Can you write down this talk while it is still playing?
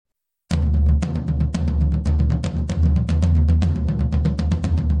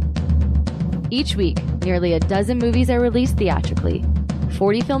Each week, nearly a dozen movies are released theatrically.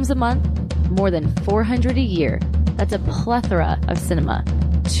 40 films a month, more than 400 a year. That's a plethora of cinema.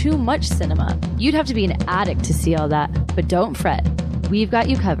 Too much cinema. You'd have to be an addict to see all that, but don't fret. We've got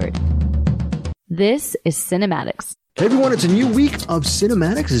you covered. This is Cinematics. Hey everyone, it's a new week of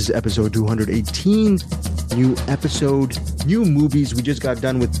Cinematics. This is episode 218. New episode, new movies. We just got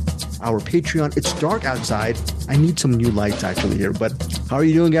done with our Patreon. It's dark outside. I need some new lights actually here. But how are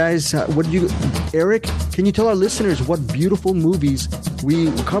you doing, guys? Eric, can you tell our listeners what beautiful movies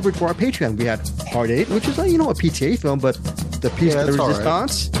we covered for our Patreon? We had Hard 8, which is, a PTA film, but the Piece de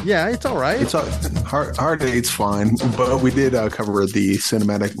Resistance. Right. Yeah, it's all right. Hard 8's fine, but we did cover the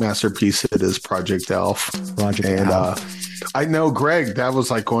cinematic masterpiece. It is Project Elf. I know, Greg, that was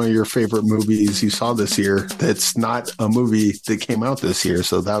like one of your favorite movies you saw this year. That's not a movie that came out this year,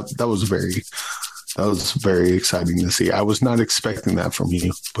 so that was very exciting to see. I was not expecting that from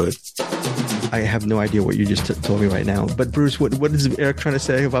you, but I have no idea what you just told me right now. But Bruce, what is Eric trying to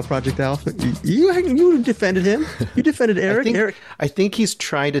say about Project Elf? You defended him. You defended Eric. I think he's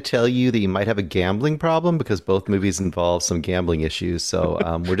trying to tell you that you might have a gambling problem because both movies involve some gambling issues. So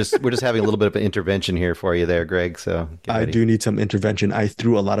we're just having a little bit of an intervention here for you there, Greg. So I do need some intervention. I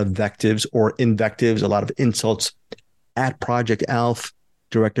threw a lot of invectives, a lot of insults at Project Elf,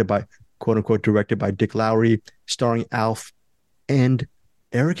 quote unquote directed by Dick Lowry, starring Alf, and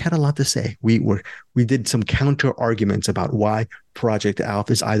Eric had a lot to say. We did some counter arguments about why Project Alf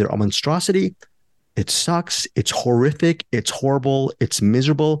is either a monstrosity, it sucks, it's horrific, it's horrible, it's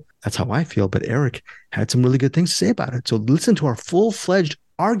miserable. That's how I feel. But Eric had some really good things to say about it. So listen to our full-fledged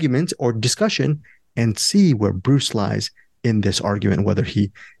argument or discussion and see where Bruce lies in this argument, whether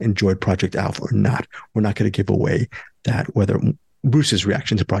he enjoyed Project Alf or not. We're not going to give away that, whether Bruce's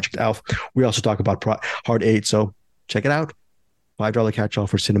reaction to Project Alf. We also talk about Hard 8. So check it out. $5 catch-all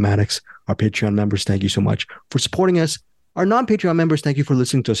for Cinematics. Our Patreon members, thank you so much for supporting us. Our non-Patreon members, thank you for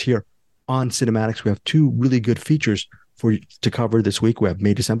listening to us here on Cinematics. We have two really good features for you to cover this week. We have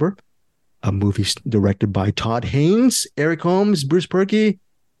May December, a movie directed by Todd Haynes, Eric Holmes, Bruce Perky.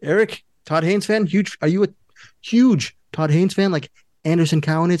 Eric, Todd Haynes fan? Huge. Are you a huge Todd Haynes fan like Anderson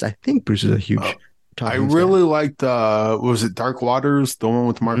Cowan is? I think Bruce is a huge Todd Haynes fan. Liked, was it Dark Waters, the one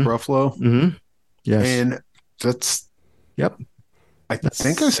with Mark Ruffalo? Mm-hmm. Yes. And that's... Yep. I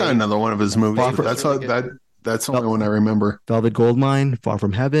think I saw another one of his movies. That's the only one I remember. Velvet Goldmine, Far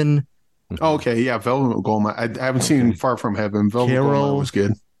From Heaven. Oh, okay, yeah, Velvet Goldmine. I haven't seen Far From Heaven. Velvet Goldmine was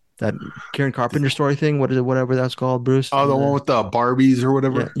good. That Karen Carpenter story thing. What is it? Whatever that's called, Bruce. Oh, the one with the Barbies or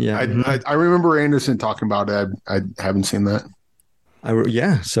whatever. Yeah. I remember Anderson talking about it. I haven't seen that.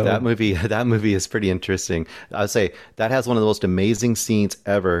 So that movie is pretty interesting. I'd say that has one of the most amazing scenes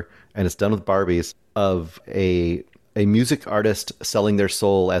ever, and it's done with Barbies, of a music artist selling their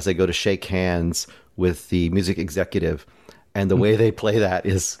soul as they go to shake hands with the music executive. And the way they play that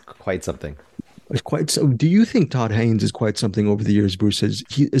is quite something. It's quite so. Do you think Todd Haynes is quite something over the years, Bruce? Is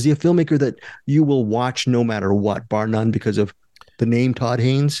he a filmmaker that you will watch no matter what, bar none, because of the name Todd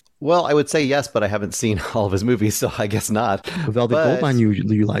Haynes? Well, I would say yes, but I haven't seen all of his movies, so I guess not. Velvet Goldmine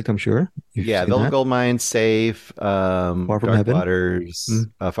you liked, I'm sure. Velvet Goldmine, Safe, Far From Dark Heaven. Waters,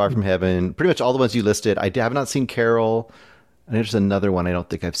 Far From Heaven. Pretty much all the ones you listed. I have not seen Carol. And there's another one I don't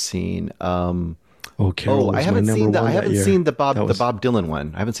think I've seen. Carol. I haven't seen the Bob Dylan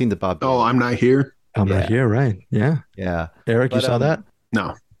one. I haven't seen the Bob Dylan. Oh, I'm Not Here. I'm Not Here, right? Yeah. Yeah. Eric, you saw that?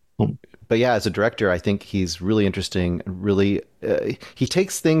 No. But yeah, as a director, I think he's really interesting. Really, he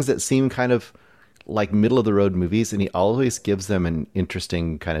takes things that seem kind of like middle of the road movies, and he always gives them an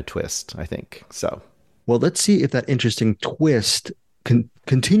interesting kind of twist, I think. So, well, let's see if that interesting twist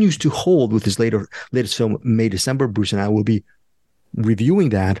continues to hold with his latest film, May December. Bruce and I will be reviewing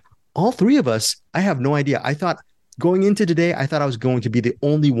that. All three of us, I have no idea. I thought going into today, I thought I was going to be the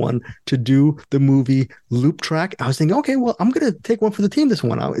only one to do the movie Loop Track. I was thinking, okay, well, I'm going to take one for the team this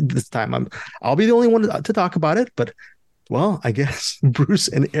time. I'll be the only one to talk about it. But, well, I guess Bruce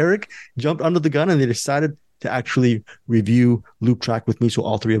and Eric jumped under the gun and they decided to actually review Loop Track with me. So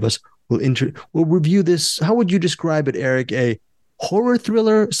all three of us will review this. How would you describe it, Eric? A horror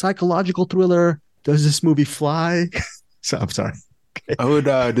thriller, psychological thriller? Does this movie fly? So I'm sorry. Okay. I would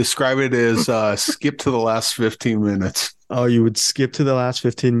describe it as skip to the last 15 minutes. Oh, you would skip to the last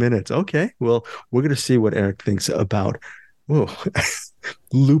 15 minutes. Okay. Well, we're going to see what Eric thinks about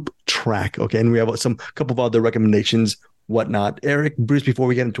Loop Track. Okay. And we have a couple of other recommendations, whatnot. Eric, Bruce, before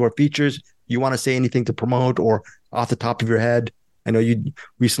we get into our features, you want to say anything to promote or off the top of your head? I know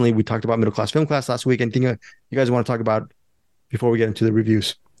we talked about Middle Class Film Class last week. Anything you guys want to talk about before we get into the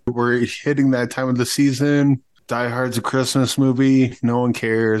reviews? We're hitting that time of the season. Die Hard's a Christmas movie. No one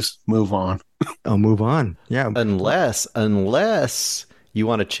cares. Move on. I'll move on. Yeah. Unless you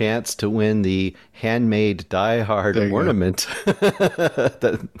want a chance to win the handmade Die Hard ornament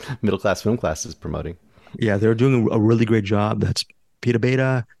that Middle Class Film Class is promoting. Yeah, they're doing a really great job. That's Peter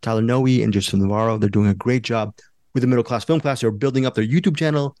Beta, Tyler Noe, and Joseph Navarro. They're doing a great job with the Middle Class Film Class. They're building up their YouTube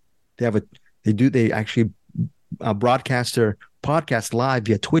channel. They actually broadcast their podcast live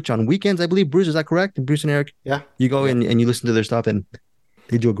via Twitch on weekends, I believe. Bruce, is that correct? Bruce and Eric? Yeah. You go in and you listen to their stuff, and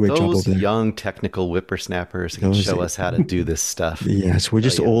they do a great job over there. Those young technical whippersnappers can show us how to do this stuff. Yes, we're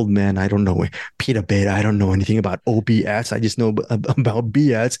just old men. I don't know. Peter Beta, I don't know anything about OBS. I just know about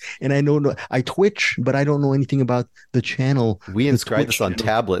BS. And I Twitch, but I don't know anything about the channel. We inscribe this on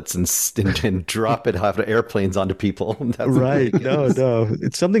tablets and drop it off of airplanes onto people. Right. No.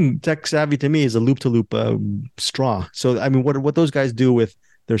 It's something tech savvy to me is a loop-to-loop straw. So, I mean, what those guys do with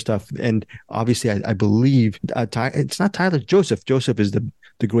their stuff. And obviously, I believe it's not Tyler, Joseph. Joseph is the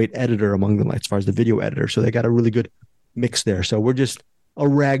great editor among them as far as the video editor. So they got a really good mix there. So we're just a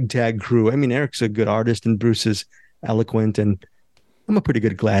ragtag crew. I mean, Eric's a good artist and Bruce is eloquent and I'm a pretty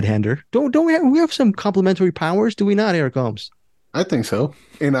good glad hander. Don't we have some complementary powers? Do we not, Eric Holmes? I think so.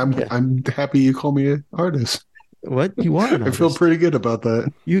 And I'm happy you call me an artist. What? You are an artist. I feel pretty good about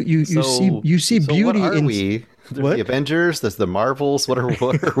that. You see beauty what are in we? There's the Avengers, there's the Marvels. What are we?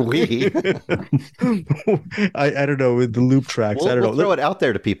 I don't know with the loop tracks. I don't know. We'll throw it out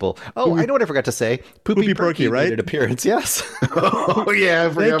there to people. Oh, I know what I forgot to say. Poopy Perky, right? Made an appearance. Yes. Oh yeah, I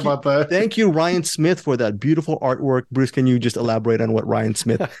forgot about that. Thank you, Ryan Smith, for that beautiful artwork. Bruce, can you just elaborate on what Ryan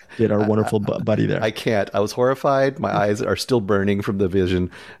Smith did? Our wonderful buddy there. I can't. I was horrified. My eyes are still burning from the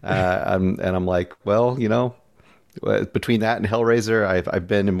vision, and I'm like, well, between that and Hellraiser, I've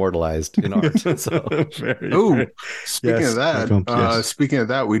been immortalized in art. So. Speaking of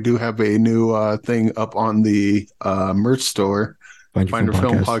that, we do have a new thing up on the merch store,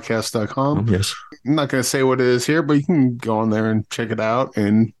 finderfilmpodcast.com. Yes. I'm not going to say what it is here, but you can go on there and check it out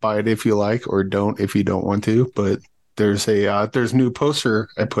and buy it if you like, or don't if you don't want to. But there's a new poster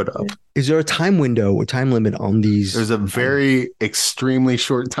I put up. Is there a time window or time limit on these? There's a very extremely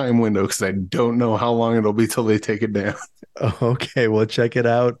short time window because I don't know how long it'll be till they take it down. Okay, well, check it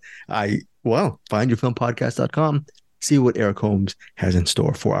out. Findyourfilmpodcast.com. See what Eric Holmes has in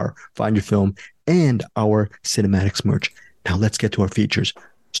store for our Find Your Film and our cinematics merch. Now let's get to our features.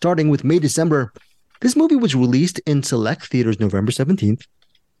 Starting with May, December. This movie was released in select theaters November 17th.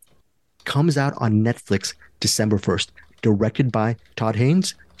 Comes out on Netflix December 1st. Directed by Todd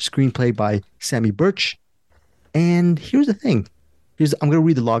Haynes. Screenplay by Sammy Birch. And here's the thing. I'm going to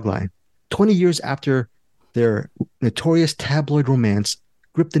read the log line. 20 years after their notorious tabloid romance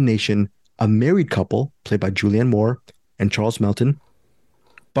gripped the nation, a married couple, played by Julianne Moore and Charles Melton,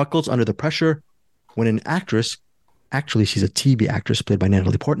 buckles under the pressure when an actress, actually she's a TV actress played by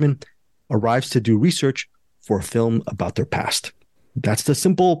Natalie Portman, arrives to do research for a film about their past. That's the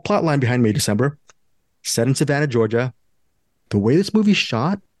simple plot line behind May, December. Set in Savannah, Georgia. The way this movie's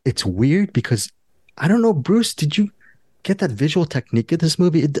shot, it's weird because, I don't know, Bruce, did you get that visual technique of this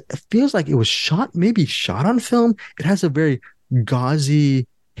movie? It feels like it was shot on film. It has a very gauzy,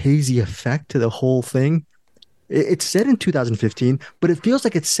 hazy effect to the whole thing. It's set in 2015, but it feels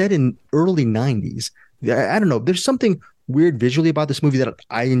like it's set in early 90s. I don't know. There's something weird visually about this movie that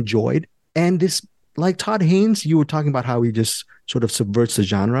I enjoyed. And this, like Todd Haynes, you were talking about how he just sort of subverts the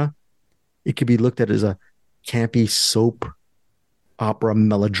genre. It could be looked at as a campy soap opera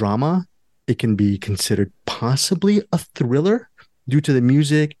melodrama. It can be considered possibly a thriller due to the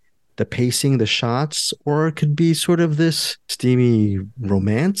music, the pacing, the shots, or it could be sort of this steamy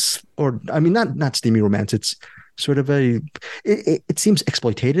romance. Or, I mean, not steamy romance. It's sort of it seems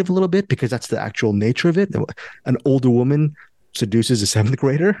exploitative a little bit because that's the actual nature of it. An older woman seduces a seventh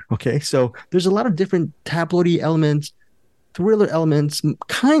grader. Okay, so there's a lot of different tabloidy elements, thriller elements,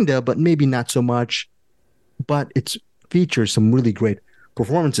 kinda, but maybe not so much. But it features some really great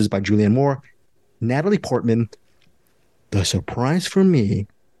performances by Julianne Moore, Natalie Portman. The surprise for me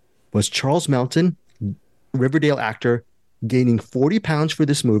was Charles Melton, Riverdale actor, gaining 40 pounds for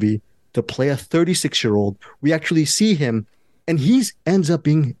this movie to play a 36-year-old. We actually see him, and he ends up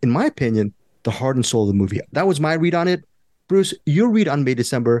being, in my opinion, the heart and soul of the movie. That was my read on it. Bruce, your read on May,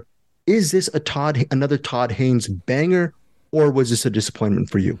 December. Is this another Todd Haynes banger, or was this a disappointment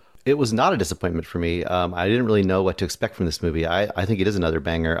for you? It was not a disappointment for me. I didn't really know what to expect from this movie. I think it is another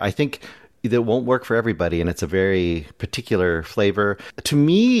banger. I think it won't work for everybody, and it's a very particular flavor. To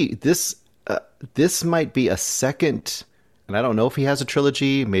me, this might be a second and I don't know if he has a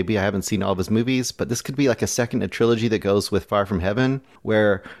trilogy. Maybe I haven't seen all of his movies, but this could be like a second a trilogy that goes with Far From Heaven,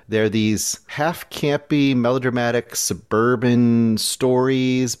 where there are these half campy, melodramatic, suburban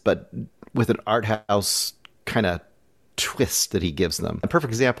stories, but with an art house kind of twist that he gives them. A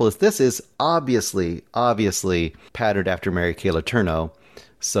perfect example is this is obviously patterned after Mary Kay Letourneau.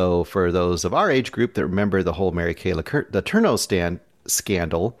 So for those of our age group that remember the whole Mary Kay Letourneau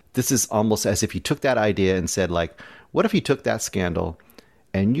scandal, this is almost as if you took that idea and said, like, what if you took that scandal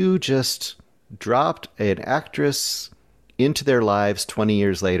and you just dropped an actress into their lives 20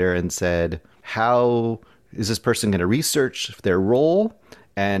 years later and said, how is this person going to research their role?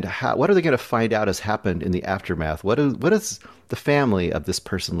 And what are they going to find out has happened in the aftermath? What does the family of this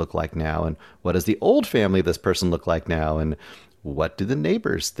person look like now? And what does the old family of this person look like now? And what do the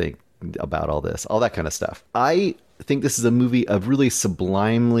neighbors think about all this? All that kind of stuff. I think this is a movie of really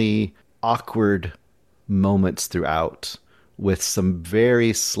sublimely awkward moments throughout, with some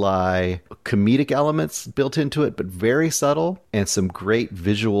very sly comedic elements built into it, but very subtle, and some great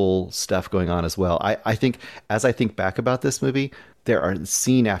visual stuff going on as well. I think, as I think back about this movie, there are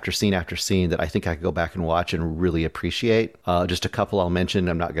scene after scene after scene that I think I could go back and watch and really appreciate. Just a couple I'll mention.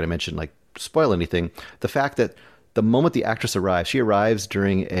 I'm not going to mention, like, spoil anything. The fact that the moment the actress arrives, she arrives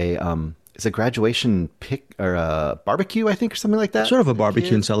during it's a graduation or a barbecue, I think, or something like that. Sort of a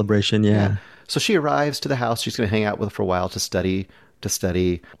barbecue and celebration, yeah. So she arrives to the house. She's going to hang out with her for a while to study.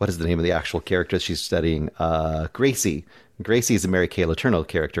 What is the name of the actual character she's studying? Gracie. Gracie is a Mary Kay Letourneau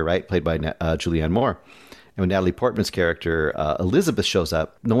character, right? Played by Julianne Moore. And when Natalie Portman's character, Elizabeth, shows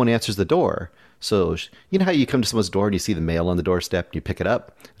up, no one answers the door. So, you know how you come to someone's door and you see the mail on the doorstep and you pick it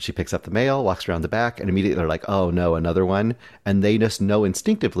up? She picks up the mail, walks around the back, and immediately they're like, oh no, another one. And they just know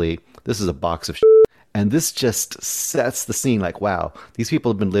instinctively, this is a box of shit. And this just sets the scene like, wow, these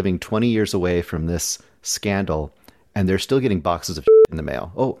people have been living 20 years away from this scandal, and they're still getting boxes of shit in the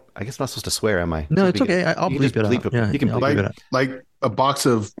mail. Oh, I guess I'm not supposed to swear, am I? No, it's okay. I'll bleep it out. Yeah, you can bleep it out. Like a box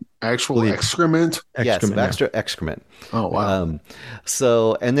of actual excrement? Yes, extra excrement. Oh, wow.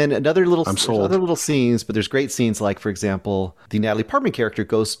 So, and then other sold. other little scenes, but there's great scenes like, for example, the Natalie Portman character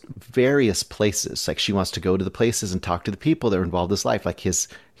goes various places. Like, she wants to go to the places and talk to the people that are involved in his life, like his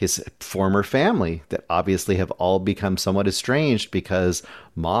former family that obviously have all become somewhat estranged because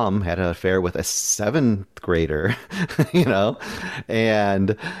mom had an affair with a 7th grader, you know,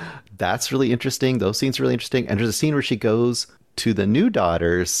 and that's really interesting. Those scenes are really interesting. And there's a scene where she goes to the new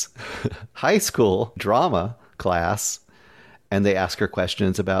daughter's high school drama class, and they ask her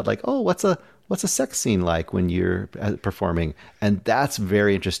questions about, like, oh, what's a sex scene like when you're performing? And that's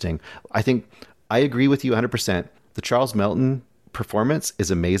very interesting. I think I agree with you 100%. The Charles Melton performance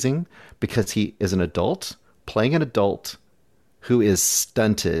is amazing because he is an adult playing an adult who is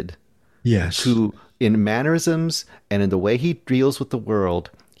stunted. Yes. Who, in mannerisms and in the way he deals with the world,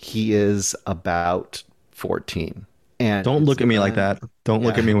 he is about 14. And don't look at me like that. Don't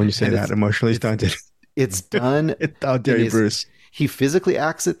look at me when you say that. Emotionally stunted. It's done. How dare you, Bruce? He physically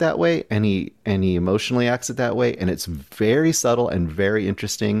acts it that way, and he emotionally acts it that way, and it's very subtle and very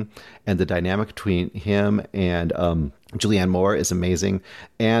interesting. And the dynamic between him and Julianne Moore is amazing.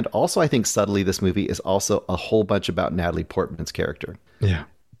 And also, I think subtly, this movie is also a whole bunch about Natalie Portman's character. Yeah,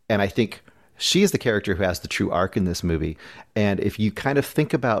 and I think she is the character who has the true arc in this movie. And if you kind of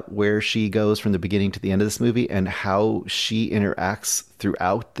think about where she goes from the beginning to the end of this movie and how she interacts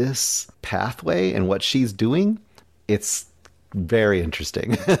throughout this pathway and what she's doing, it's very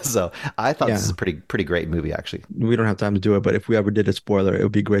interesting. So I thought this is a pretty great movie, actually. We don't have time to do it, but if we ever did a spoiler, it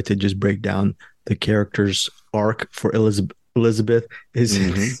would be great to just break down the character's arc for Elizabeth. Is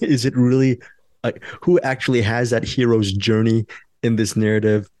it really, like, who actually has that hero's journey in this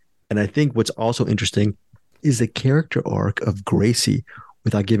narrative? And I think what's also interesting is the character arc of Gracie,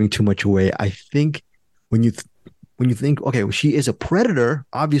 without giving too much away. I think when you think, okay, well, she is a predator,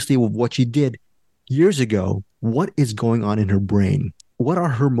 obviously, with what she did years ago, what is going on in her brain? What are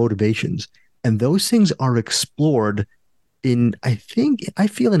her motivations? And those things are explored I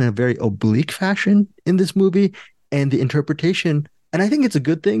feel in a very oblique fashion in this movie. And the interpretation, and I think it's a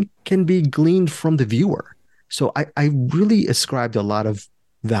good thing, can be gleaned from the viewer. So I really ascribed a lot of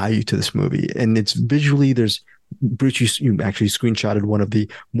value to this movie. And it's visually, Bruce, you actually screenshotted one of the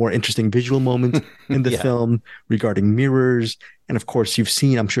more interesting visual moments in the film regarding mirrors. And of course,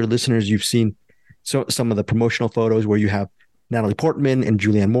 I'm sure listeners, you've seen some of the promotional photos where you have Natalie Portman and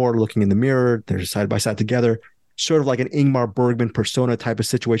Julianne Moore looking in the mirror. They're side by side together, sort of like an Ingmar Bergman persona type of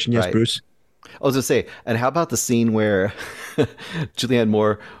situation. Yes, right. Bruce? I was going to say, and how about the scene where Julianne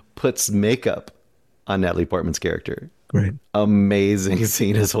Moore puts makeup on Natalie Portman's character? Great. Amazing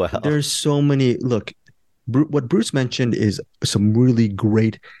scene as well. There's so many. Look, what Bruce mentioned is some really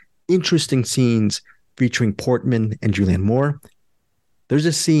great, interesting scenes featuring Portman and Julianne Moore. There's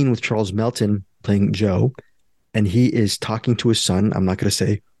a scene with Charles Melton playing Joe, and he is talking to his son. I'm not going to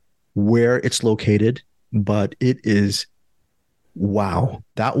say where it's located, but it is, wow.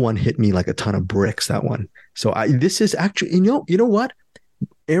 That one hit me like a ton of bricks, that one. So this is actually, you know what?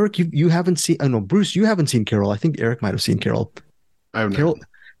 Eric, you haven't seen, I know, Bruce, you haven't seen Carol. I think Eric might have seen Carol. I have Carol, not.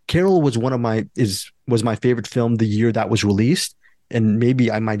 Carol was was my favorite film the year that was released. And maybe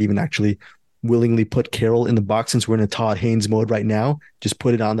I might even actually willingly put Carol in the box since we're in a Todd Haynes mode right now. Just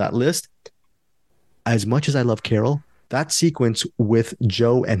put it on that list. As much as I love Carol, that sequence with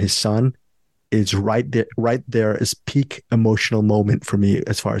Joe and his son is right there is peak emotional moment for me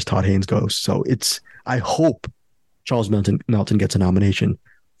as far as Todd Haynes goes. So I hope Charles Melton gets a nomination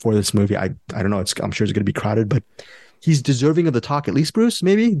for this movie. I don't know. I'm sure it's going to be crowded, but he's deserving of the talk, at least, Bruce,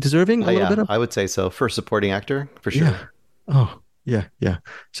 maybe deserving a little bit of. I would say so, for supporting actor, for sure. Yeah. Oh, yeah.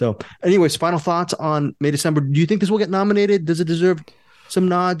 So anyways, final thoughts on May December. Do you think this will get nominated? Does it deserve some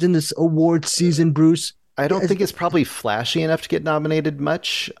nods in this award season, Bruce? I don't think it's probably flashy enough to get nominated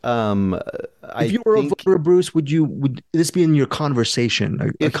much. If you were a voter, Bruce, would this be in your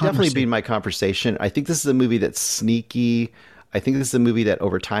conversation? It'd definitely be in my conversation. I think this is a movie that's sneaky. I think this is a movie that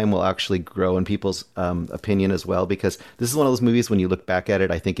over time will actually grow in people's opinion as well, because this is one of those movies when you look back at it,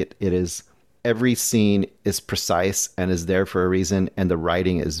 I think it is, every scene is precise and is there for a reason, and the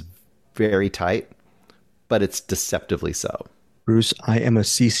writing is very tight, but it's deceptively so. Bruce, I am a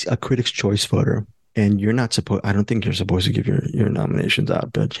Critics' Choice voter. And you're not supposed, I don't think you're supposed to give your nominations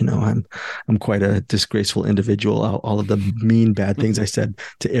out, but I'm quite a disgraceful individual. All of the mean, bad things I said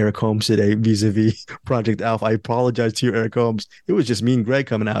to Eric Holmes today vis-a-vis Project Alpha. I apologize to you, Eric Holmes. It was just mean Greg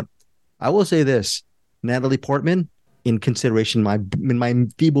coming out. I will say this, Natalie Portman, in consideration, in my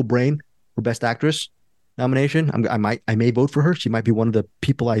feeble brain for Best Actress nomination, I may vote for her. She might be one of the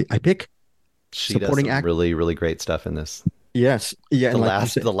people I pick. She does some really, really great stuff in this. Yes. Yeah.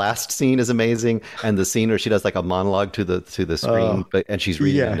 The last scene is amazing, and the scene where she does like a monologue to the screen, and she's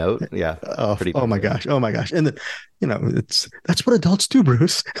reading a note. Yeah. Oh my gosh. And then, that's what adults do,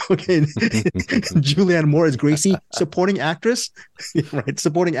 Bruce. Okay. Julianne Moore is Gracie, supporting actress, right?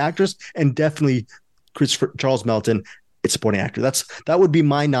 Supporting actress, and definitely Charles Melton, it's supporting actor. That would be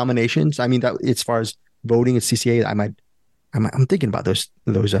my nominations. I mean, that as far as voting at CCA, I'm thinking about those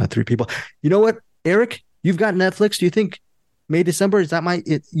three people. You know what, Eric? You've got Netflix. Do you think May, December, is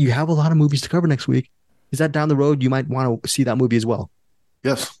that you have a lot of movies to cover next week? Is that down the road? You might want to see that movie as well.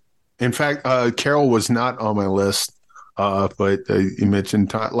 Yes. In fact, Carol was not on my list, but you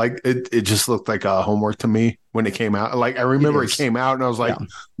mentioned, it just looked like homework to me when it came out. Like, I remember it came out and I was like,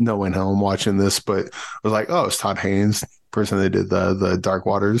 no in hell I'm watching this, but I was like, oh, it's Todd Haynes, person that did the Dark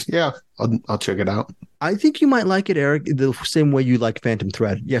Waters. Yeah, I'll check it out. I think you might like it, Eric, the same way you like Phantom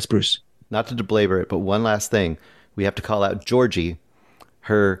Thread. Yes, Bruce. Not to belabor it, but one last thing. We have to call out Georgie,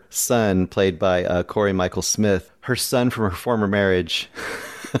 her son, played by Corey Michael Smith, her son from her former marriage.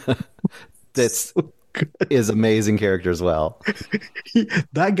 That's is amazing character as well.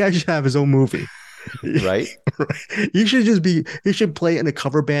 That guy should have his own movie. Right? He should play in a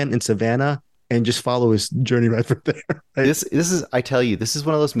cover band in Savannah and just follow his journey right from there. Right? This is, I tell you, this is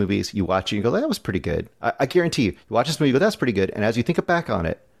one of those movies you watch and you go, that was pretty good. I guarantee you watch this movie, you go, that's pretty good. And as you think back on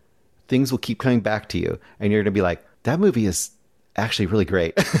it, things will keep coming back to you, and you're going to be like, that movie is actually really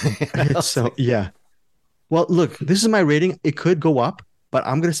great. So, yeah. Well, look, this is my rating. It could go up, but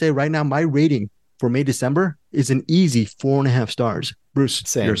I'm going to say right now, my rating for May, December is an easy 4.5 stars. Bruce,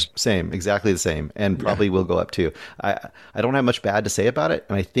 same, exactly the same, and probably will go up too. I don't have much bad to say about it,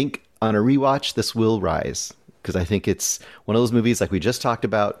 and I think on a rewatch, this will rise, because I think it's one of those movies like we just talked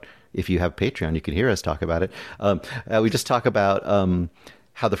about. If you have Patreon, you can hear us talk about it. We just talk about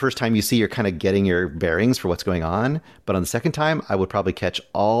how the first time you see, you're kind of getting your bearings for what's going on. But on the second time, I would probably catch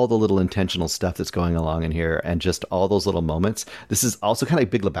all the little intentional stuff that's going along in here and just all those little moments. This is also kind of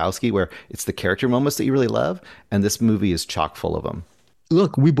like Big Lebowski, where it's the character moments that you really love. And this movie is chock full of them.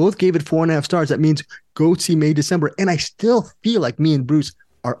 Look, we both gave it 4.5 stars. That means go see May, December. And I still feel like me and Bruce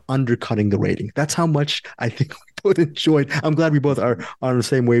are undercutting the rating. That's how much I think we both enjoyed. I'm glad we both are on the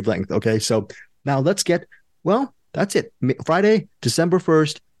same wavelength. Okay, so now let's that's it. Friday, December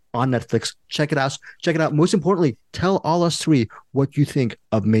 1st on Netflix. Check it out. Most importantly, tell all us three what you think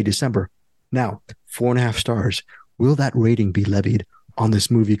of May, December. Now, 4.5 stars. Will that rating be levied on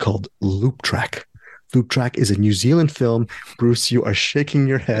this movie called Loop Track Loop Track is a New Zealand film. Bruce, you are shaking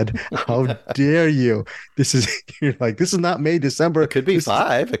your head. How dare you? You're like, this is not May, December. It could be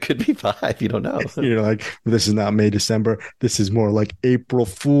 5. It could be 5. You don't know. You're like, this is not May, December. This is more like April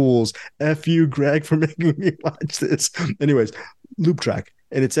Fools. F you, Greg, for making me watch this. Anyways, Loop Track.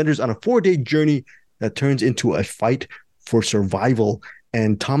 And it centers on a 4-day journey that turns into a fight for survival.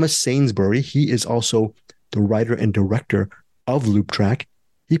 And Thomas Sainsbury, he is also the writer and director of Loop Track.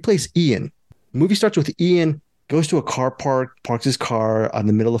 He plays Ian. The movie starts with Ian goes to a car park, parks his car on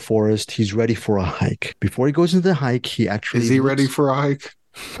the middle of the forest. He's ready for a hike. Before he goes into the hike, he actually... Is he ready for a hike?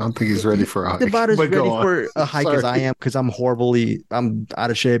 I don't think he's ready for a hike. He's about as ready for a hike as I am, because I'm out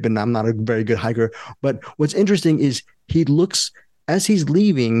of shape and I'm not a very good hiker. But what's interesting is he looks, as he's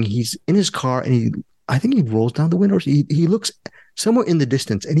leaving, he's in his car and I think he rolls down the windows. He looks somewhere in the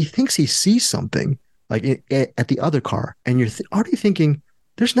distance and he thinks he sees something like at the other car. And you're already thinking,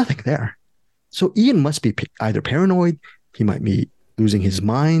 there's nothing there. So Ian must be either paranoid, he might be losing his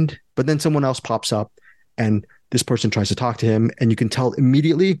mind, but then someone else pops up and this person tries to talk to him, and you can tell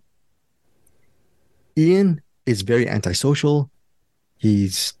immediately Ian is very antisocial. He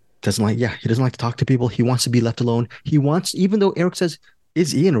doesn't like to talk to people. He wants to be left alone. Even though Eric says,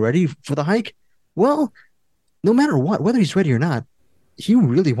 is Ian ready for the hike? Well, no matter what, whether he's ready or not, he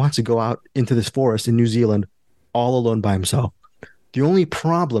really wants to go out into this forest in New Zealand all alone by himself. The only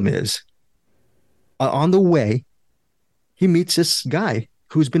problem is, on the way, he meets this guy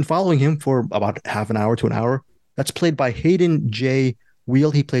who's been following him for about half an hour to an hour. That's played by Hayden J. Wheel.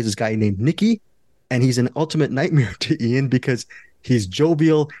 He plays this guy named Nicky, and he's an ultimate nightmare to Ian because he's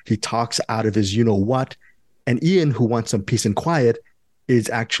jovial. He talks out of his you-know-what. And Ian, who wants some peace and quiet, is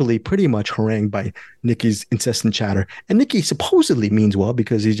actually pretty much harangued by Nicky's incessant chatter. And Nicky supposedly means well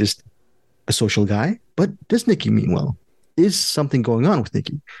because he's just a social guy. But does Nicky mean well? Is something going on with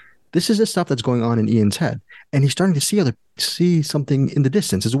Nicky? This is the stuff that's going on in Ian's head. And he's starting to see something in the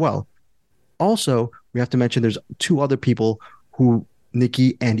distance as well. Also, we have to mention there's 2 other people who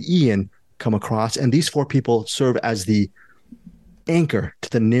Nicky and Ian come across. And these 4 people serve as the anchor to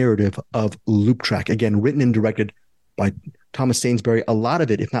the narrative of Loop Track. Again, written and directed by Thomas Sainsbury. A lot of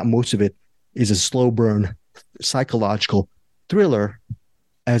it, if not most of it, is a slow burn psychological thriller.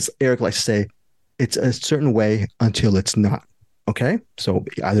 As Eric likes to say, it's a certain way until it's not. Okay, so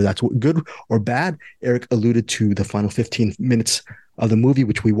either that's good or bad. Eric alluded to the final 15 minutes of the movie,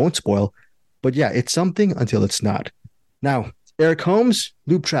 which we won't spoil. But yeah, it's something until it's not. Now, Eric Holmes,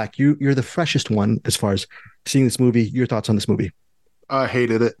 Loop Track, you're the freshest one as far as seeing this movie. Your thoughts on this movie? I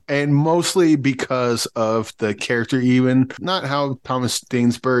hated it, and mostly because of the character, even not how Thomas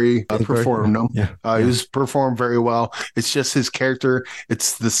Sainsbury performed him. He was performed very well. It's just his character.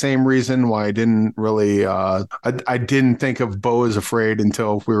 It's the same reason why I didn't really I didn't think of Beau is Afraid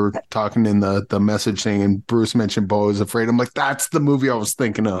until we were talking in the message thing, and Bruce mentioned Beau is Afraid. I'm like, that's the movie I was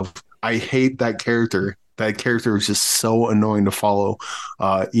thinking of. I hate that character. That character is just so annoying to follow.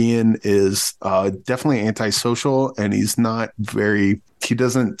 Ian is definitely antisocial, and he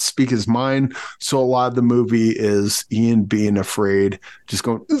doesn't speak his mind. So a lot of the movie is Ian being afraid, just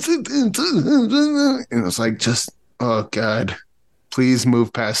going, and it's like, just, oh God, please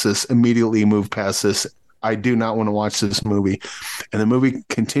move past this. Immediately move past this. I do not want to watch this movie. And the movie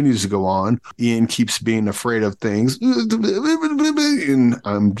continues to go on. Ian keeps being afraid of things. And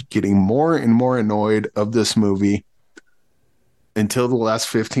I'm getting more and more annoyed of this movie until the last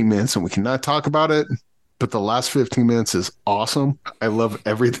 15 minutes. And we cannot talk about it, but the last 15 minutes is awesome. I love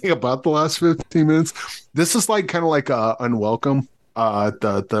everything about the last 15 minutes. This is like kind of like Unwelcome,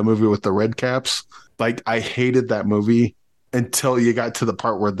 the movie with the red caps. Like, I hated that movie until you got to the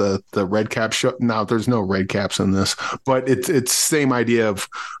part where the red cap show. Now there's no red caps in this, but it's same idea of,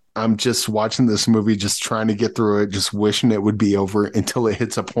 I'm just watching this movie, just trying to get through it, just wishing it would be over until it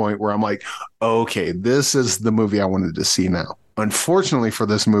hits a point where I'm like, okay, this is the movie I wanted to see now. Unfortunately for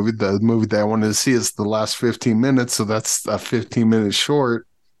this movie, the movie that I wanted to see is the last 15 minutes. So that's a 15-minute short.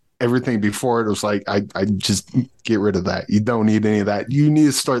 Everything before it was like, I just get rid of that. You don't need any of that. You need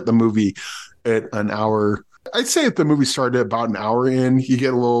to start the movie at an hour. I'd say if the movie started about an hour in, you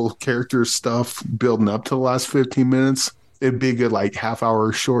get a little character stuff building up to the last 15 minutes. It'd be a good like half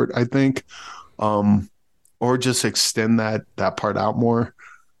hour short, I think. Or just extend that part out more.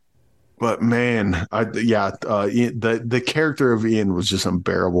 But man, the character of Ian was just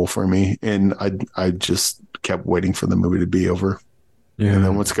unbearable for me. And I just kept waiting for the movie to be over. Yeah. And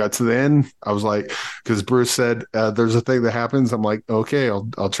then once it got to the end, I was like, because Bruce said there's a thing that happens. I'm like, okay,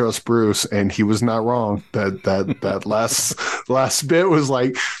 I'll trust Bruce, and he was not wrong. That last bit was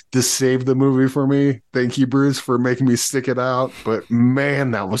like, this saved the movie for me. Thank you, Bruce, for making me stick it out. But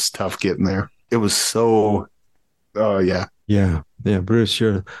man, that was tough getting there. it was so. Oh yeah. Yeah. Yeah. Bruce,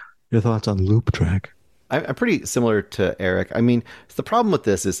 your thoughts on Loop Track? I'm pretty similar to Eric. I mean, the problem with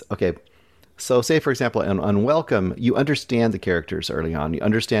this is, okay, so say, for example, on Welcome, you understand the characters early on. You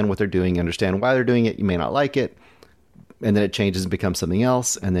understand what they're doing, you understand why they're doing it. You may not like it, and then it changes and becomes something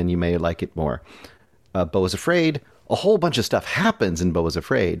else, and then you may like it more. Beau is Afraid, a whole bunch of stuff happens in Beau is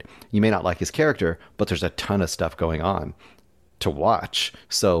Afraid. You may not like his character, but there's a ton of stuff going on to watch.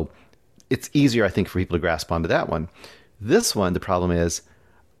 So it's easier, I think, for people to grasp onto that one. This one, the problem is,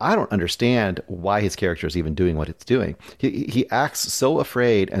 I don't understand why his character is even doing what it's doing. He acts so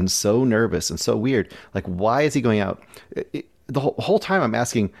afraid and so nervous and so weird. Like, why is he going out? The whole time I'm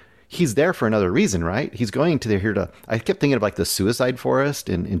asking, he's there for another reason, right? He's going to here to. I kept thinking of like the suicide forest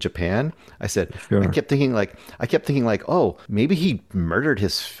in Japan. I said, sure. I kept thinking like, oh, maybe he murdered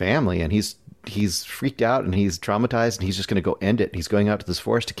his family and he's freaked out and he's traumatized and he's just going to go end it. He's going out to this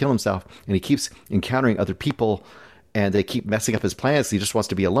forest to kill himself, and he keeps encountering other people. And they keep messing up his plans. He just wants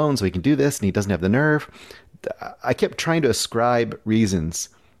to be alone so he can do this, and he doesn't have the nerve. I kept trying to ascribe reasons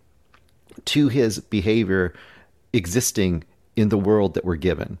to his behavior existing in the world that we're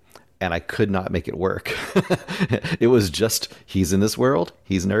given, and I could not make it work. It was just, he's in this world,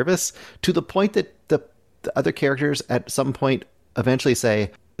 he's nervous, to the point that the other characters at some point eventually say,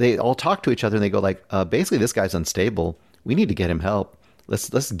 they all talk to each other, and they go like, basically, this guy's unstable. We need to get him help.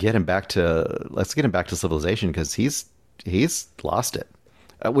 Let's get him back to civilization, because he's lost it.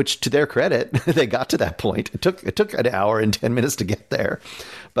 Which, to their credit, they got to that point. It took an hour and 10 minutes to get there.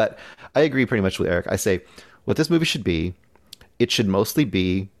 But I agree pretty much with Eric. I say what this movie should be, it should mostly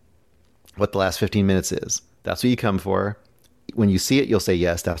be what the last 15 minutes is. That's what you come for. When you see it, you'll say,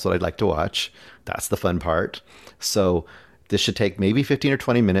 yes, that's what I'd like to watch. That's the fun part. So this should take maybe 15 or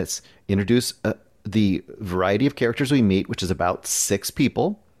 20 minutes, introduce the variety of characters we meet, which is about 6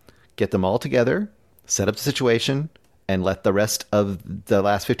 people, get them all together, set up the situation, and let the rest of the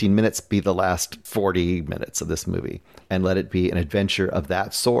last 15 minutes be the last 40 minutes of this movie, and let it be an adventure of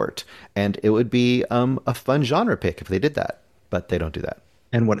that sort. And it would be a fun genre pick if they did that, but they don't do that.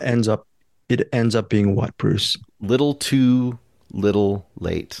 And it ends up being what, Bruce? Little too little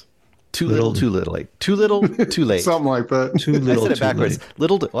late. Too little, too little late. Too little, too late. Something like that. Too little, I said it backwards.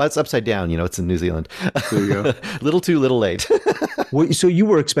 Late. Well, that's upside down. It's in New Zealand. There you go. Little too little late. Well, so you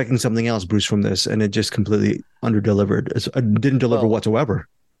were expecting something else, Bruce, from this, and it just completely underdelivered. It didn't deliver whatsoever.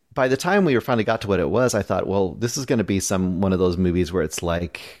 By the time we finally got to what it was, I thought, well, this is going to be one of those movies where it's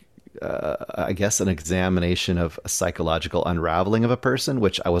like, I guess, an examination of a psychological unraveling of a person,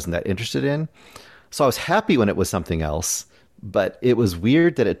 which I wasn't that interested in. So I was happy when it was something else. But it was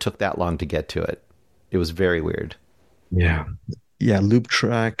weird that it took that long to get to it. It was very weird. Yeah. Yeah. Loop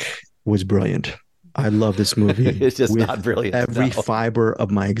Track was brilliant. I love this movie. It's just not brilliant. Every fiber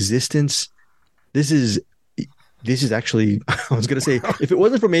of my existence. This is actually, I was going to say, if it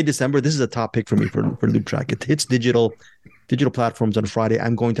wasn't for May, December, this is a top pick for me for Loop Track. It hits digital platforms on Friday.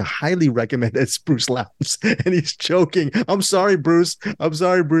 I'm going to highly recommend it. Bruce laughs and he's joking. I'm sorry, Bruce.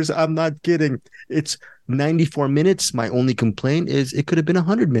 I'm not kidding. It's 94 minutes. My only complaint is it could have been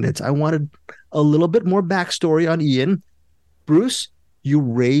 100 minutes. I wanted a little bit more backstory on Ian. Bruce, you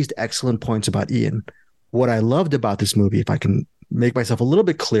raised excellent points about Ian. What I loved about this movie, if I can make myself a little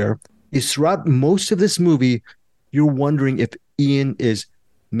bit clear, is throughout most of this movie, you're wondering if Ian is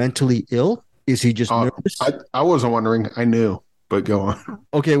mentally ill. Is he just nervous? I wasn't wondering. I knew, but go on.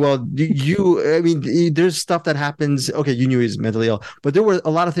 Okay, well, there's stuff that happens. Okay, you knew he was mentally ill, but there were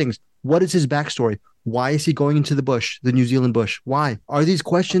a lot of things. What is his backstory? Why is he going into the bush, the New Zealand bush? Why? Are these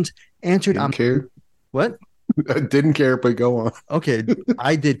questions answered? Didn't care. What? I didn't care, but go on. Okay,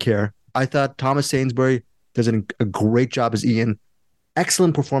 I did care. I thought Thomas Sainsbury does a great job as Ian.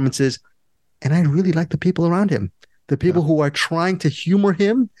 Excellent performances. And I really like the people around him. The people who are trying to humor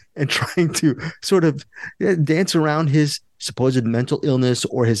him and trying to sort of dance around his supposed mental illness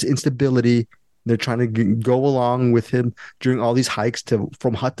or his instability. They're trying to go along with him during all these hikes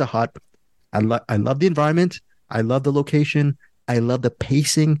from hut to hut. I love the environment. I love the location. I love the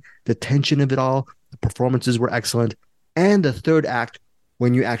pacing, the tension of it all. The performances were excellent. And the third act,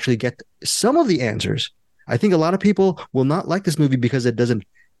 when you actually get some of the answers. I think a lot of people will not like this movie because it doesn't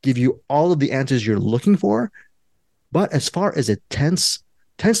give you all of the answers you're looking for. But as far as a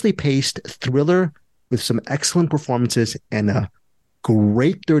tensely paced thriller with some excellent performances and a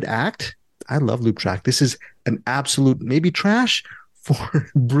great third act, I love Loop Track. This is an absolute, maybe trash for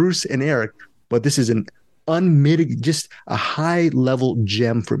Bruce and Eric, but this is an unmitigated, just a high level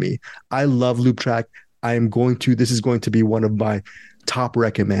gem for me. I love Loop Track. This is going to be one of my top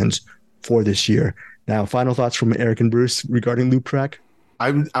recommends for this year. Now, final thoughts from Eric and Bruce regarding Loop Track.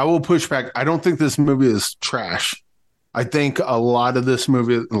 I will push back. I don't think this movie is trash. I think a lot of this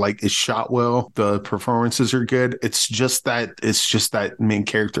movie like is shot well. The performances are good. It's just that main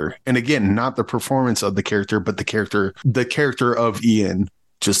character. And again, not the performance of the character, but the character of Ian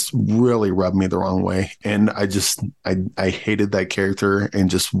just really rubbed me the wrong way. And I hated that character and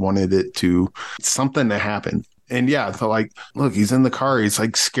just wanted something to happen. And yeah, so like, look, he's in the car. He's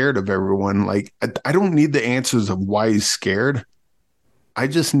like scared of everyone. Like, I don't need the answers of why he's scared. I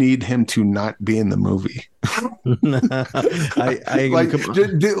just need him to not be in the movie.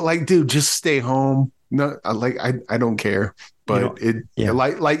 Dude, just stay home. No, I don't care. But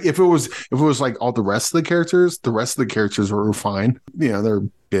like if it was like all the rest of the characters were fine. They're a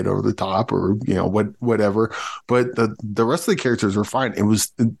bit over the top or whatever. But the rest of the characters were fine.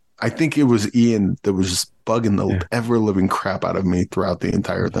 I think it was Ian that was just bugging the ever living crap out of me throughout the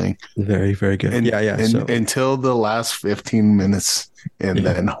entire thing. Very, very good. And, until the last 15 minutes, and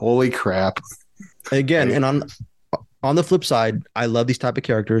then holy crap. Again, and on the flip side, I love these type of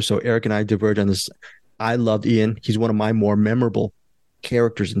characters. So Eric and I diverge on this. I loved Ian. He's one of my more memorable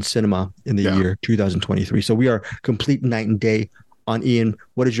characters in cinema in the year 2023. So we are complete night and day on Ian.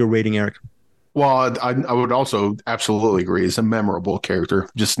 What is your rating, Eric? Well, I would also absolutely agree. It's a memorable character,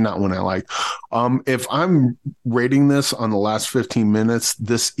 just not one I like. If I'm rating this on the last 15 minutes,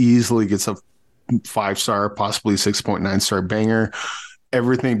 this easily gets a 5-star, possibly 6.9-star banger.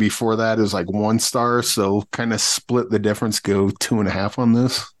 Everything before that is like 1 star. So kind of split the difference, go 2.5 on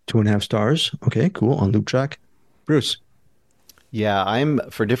this. 2.5 stars. Okay, cool. On Loop Track. Bruce. Yeah, I'm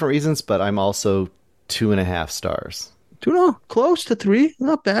for different reasons, but I'm also 2.5 stars. Close to 3.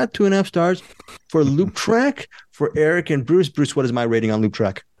 Not bad. 2.5 stars for Loop Track. For Eric and Bruce. Bruce, what is my rating on Loop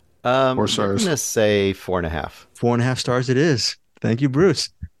Track? 4 stars. I'm going to say 4.5. 4.5 stars it is. Thank you, Bruce.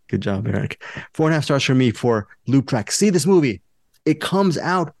 Good job, Eric. 4.5 stars for me for Loop Track. See this movie. It comes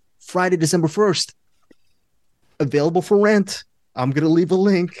out Friday, December 1st. Available for rent. I'm going to leave a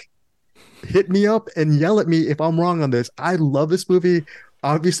link. Hit me up and yell at me if I'm wrong on this. I love this movie.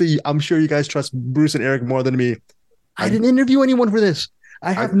 Obviously, I'm sure you guys trust Bruce and Eric more than me. I didn't interview anyone for this.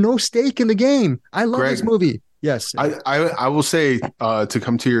 I have no stake in the game. I love this movie. Yes. I will say to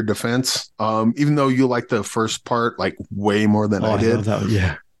come to your defense, even though you like the first part like way more than I did. Love that.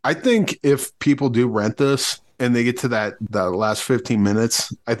 Yeah. I think if people do rent this and they get to that last 15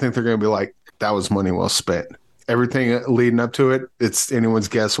 minutes, I think they're going to be like, that was money well spent. Everything leading up to it, it's anyone's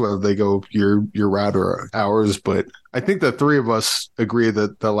guess whether they go your route or ours. But I think the three of us agree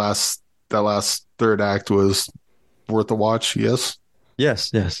that the last third act was worth a watch. Yes.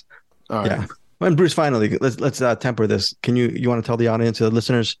 All right. And Bruce, finally, let's temper this. Can you want to tell the audience, the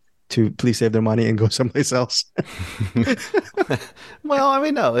listeners, to please save their money and go someplace else? Well, I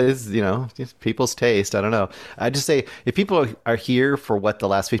mean, no, it's, just people's taste. I don't know. I just say if people are here for what the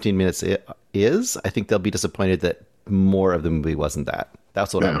last 15 minutes is, I think they'll be disappointed that more of the movie wasn't that.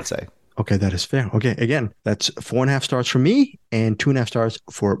 That's what I would say. Okay, that is fair. Okay, again, that's 4.5 stars for me and 2.5 stars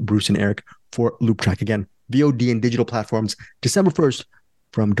for Bruce and Eric for Loop Track. Again, VOD and digital platforms, December 1st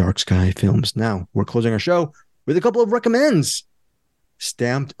from Dark Sky Films. Now, we're closing our show with a couple of recommends.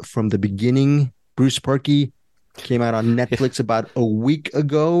 Stamped from the Beginning, Bruce Perky, came out on Netflix about a week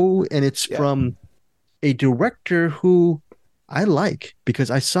ago, and it's from a director who I like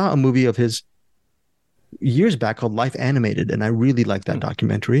because I saw a movie of his years back called Life Animated, and I really like that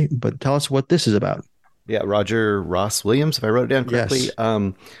documentary. But tell us what this is about. Yeah, Roger Ross Williams, if I wrote it down correctly.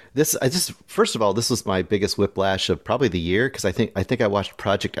 Yes. First of all, this was my biggest whiplash of probably the year because I think I watched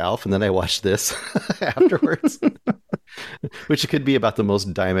Project Alf and then I watched this afterwards, which could be about the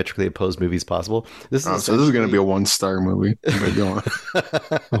most diametrically opposed movies possible. This is going to be a 1-star movie.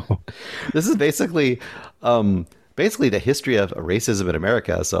 This is basically the history of racism in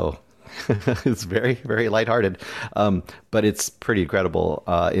America. So it's very, very lighthearted, but it's pretty incredible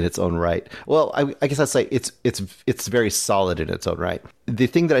in its own right. Well, I guess I'd say it's very solid in its own right. The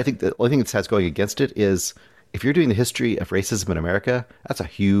only thing this has going against it is if you're doing the history of racism in America, that's a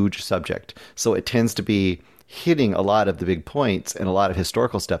huge subject. So it tends to be hitting a lot of the big points and a lot of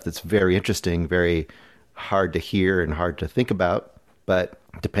historical stuff that's very interesting, very hard to hear and hard to think about. But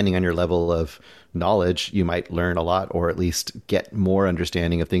depending on your level of knowledge, you might learn a lot or at least get more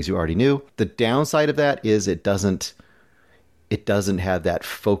understanding of things you already knew. The downside of that is it doesn't have that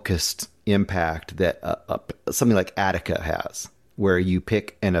focused impact that something like Attica has, where you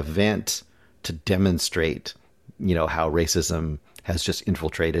pick an event to demonstrate, how racism has just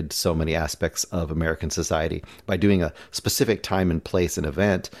infiltrated so many aspects of American society. By doing a specific time and place and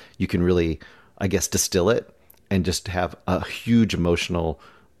event, you can really, I guess, distill it and just have a huge emotional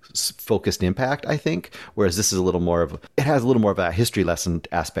focused impact, I think, whereas this is a little more of, it has a little more of a history lesson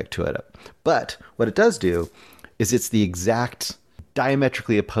aspect to it. But what it does do is it's the exact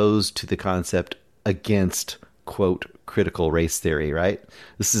diametrically opposed to the concept against, quote, critical race theory, right?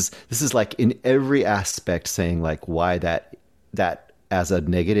 This is like in every aspect saying like why that as a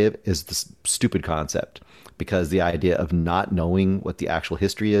negative is this stupid concept, because the idea of not knowing what the actual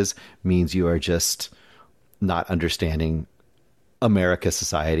history is means you are just not understanding America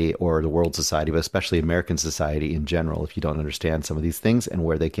society or the world society, but especially American society in general, if you don't understand some of these things and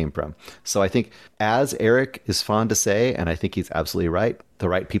where they came from. So I think, as Eric is fond to say, and I think he's absolutely right, the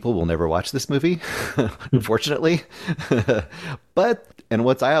right people will never watch this movie, unfortunately. But, and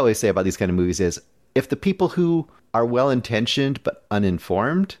what I always say about these kind of movies is, if the people who are well-intentioned but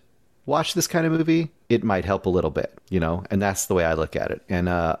uninformed watch this kind of movie, it might help a little bit, you know, and that's the way I look at it. And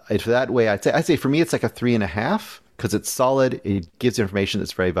for that way, I'd say for me, it's like a 3.5, because it's solid. It gives information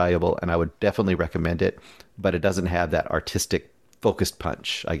that's very valuable, and I would definitely recommend it, but it doesn't have that artistic focused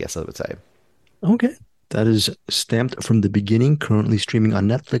punch, I guess I would say. Okay. That is stamped from the beginning, currently streaming on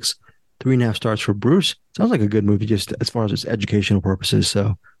Netflix. 3.5 stars for Bruce. Sounds like a good movie just as far as its educational purposes.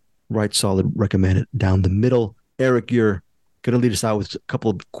 So right, solid, recommend it down the middle. Eric, you're going to lead us out with a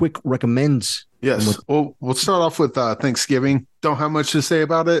couple of quick recommends. Yes. Well, we'll start off with Thanksgiving. Don't have much to say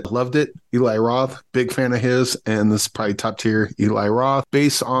about it. Loved it. Eli Roth, big fan of his, and this is probably top tier Eli Roth,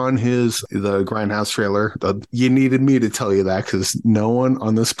 based on the Grindhouse trailer. You needed me to tell you that, because no one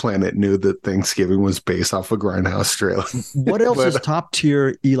on this planet knew that Thanksgiving was based off a Grindhouse trailer. What else is top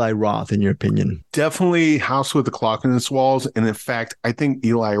tier Eli Roth, in your opinion? Definitely House with the Clock in its Walls. And in fact, I think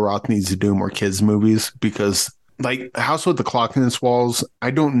Eli Roth needs to do more kids movies, because like House with the Clock in its Walls, I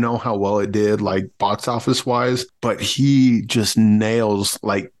don't know how well it did, like box office wise, but he just nails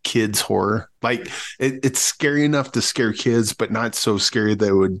like kids horror. Like it's scary enough to scare kids, but not so scary that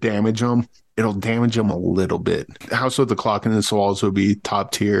it would damage them. It'll damage them a little bit. House with the Clock in its Walls would be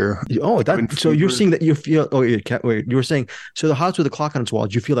top tier. Oh, so you're saying that you feel? Oh, wait, you were saying so. The House with the Clock on its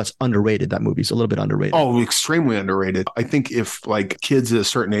Walls, you feel that's underrated? That movie's a little bit underrated. Oh, extremely underrated. I think if like kids at a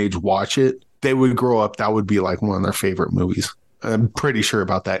certain age watch it, they would grow up, that would be like one of their favorite movies. I'm pretty sure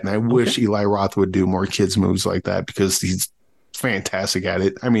about that. And I wish Eli Roth would do more kids movies like that, because he's fantastic at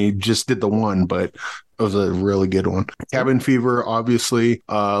it. I mean, he just did the one, but it was a really good one. Cabin Fever, obviously.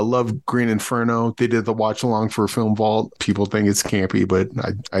 Love Green Inferno. They did the watch along for Film Vault. People think it's campy, but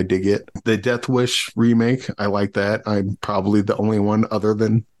I dig it. The Death Wish remake, I like that. I'm probably the only one other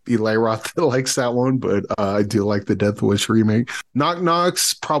than Eli Roth that likes that one, but I do like the Death Wish remake. Knock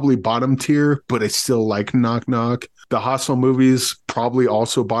Knock's probably bottom tier, but I still like Knock Knock. The Hostel movies, probably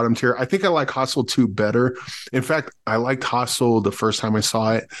also bottom tier. I think I like Hostel 2 better. In fact, I liked Hostel the first time I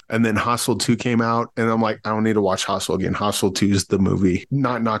saw it, and then Hostel 2 came out, and I'm like, I don't need to watch Hostel again. Hostel 2 is the movie.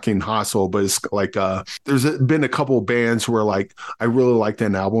 Not knocking Hostel, but it's like there's been a couple bands where like I really liked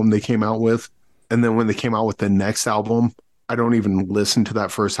an album they came out with, and then when they came out with the next album, I don't even listen to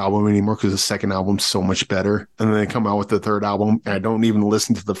that first album anymore, because the second album's so much better. And then they come out with the third album, and I don't even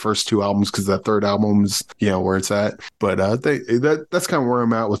listen to the first two albums, because that third album is, where it's at. But that's kind of where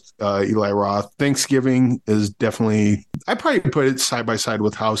I'm at with Eli Roth. Thanksgiving is definitely, I probably put it side by side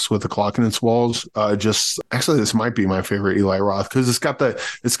with House with the Clock in its Walls. Actually, this might be my favorite Eli Roth, because it's got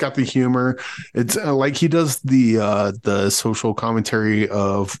the humor. It's like he does the social commentary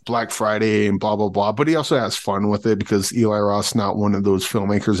of Black Friday and blah blah blah, but he also has fun with it, because Eli Roth's not one of those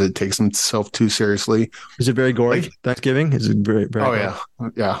filmmakers that takes himself too seriously. Is it very gory? Like, Thanksgiving? Is it very, very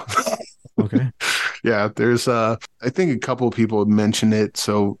gory? Yeah. Okay. Yeah, there's I think a couple of people have mentioned it,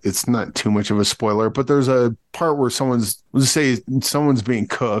 so it's not too much of a spoiler, but there's a part where someone's being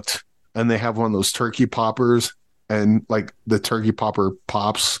cooked, and they have one of those turkey poppers, and like the turkey popper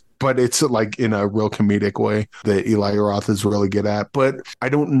pops, but it's like in a real comedic way that Eli Roth is really good at. But I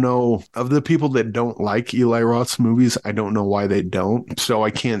don't know, of the people that don't like Eli Roth's movies, I don't know why they don't. So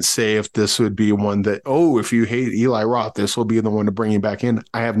I can't say if this would be one that, if you hate Eli Roth, this will be the one to bring you back in.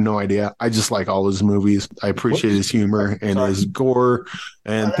 I have no idea. I just like all his movies. I appreciate his humor and his gore.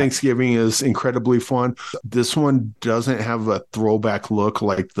 And Thanksgiving is incredibly fun. This one doesn't have a throwback look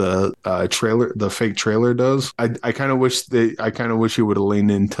like the fake trailer does. I kind of wish he would have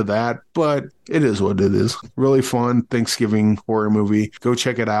leaned into that, but it is what it is. Really fun Thanksgiving horror movie. Go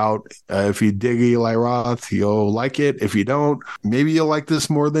check it out. If you dig Eli Roth, you'll like it. If you don't, maybe you'll like this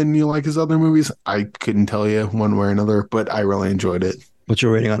more than you like his other movies. I couldn't tell you one way or another, but I really enjoyed it. What's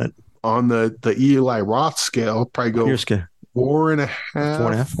your rating on it? On the Eli Roth scale, probably go Your scale. 4.5.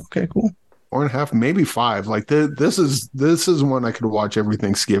 4.5. Okay, cool. 4.5, maybe 5. Like this is one I could watch every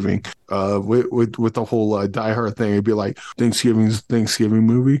Thanksgiving. With the whole Die Hard thing, it'd be like Thanksgiving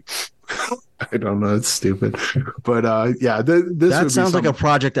movie. I don't know, it's stupid, but yeah, this that would sounds be like a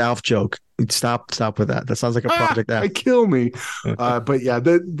Project Alf joke. Stop with that. That sounds like a Project Alf. Kill me. But yeah,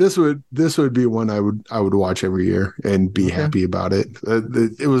 this would be one I would watch every year and be happy about it.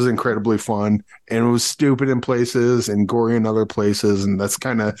 It was incredibly fun, and it was stupid in places and gory in other places, and this is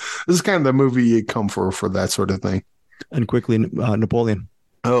kind of the movie you come for that sort of thing. And quickly, Napoleon.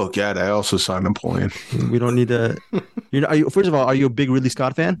 Oh God, I also saw Napoleon. We don't need to. First of all, are you a big Ridley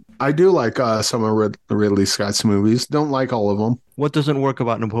Scott fan? I do like some of Ridley Scott's movies. Don't like all of them. What doesn't work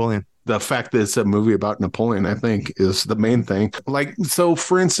about Napoleon? The fact that it's a movie about Napoleon, I think, is the main thing. Like, so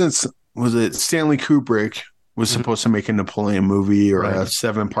for instance, was it Stanley Kubrick was supposed to make a Napoleon movie or a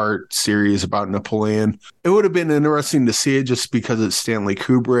 7-part series about Napoleon? It would have been interesting to see it just because it's Stanley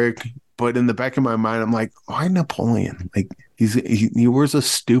Kubrick. But in the back of my mind, I'm like, why Napoleon? Like, he wears a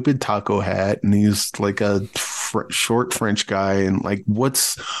stupid taco hat and he's like a short French guy. And like,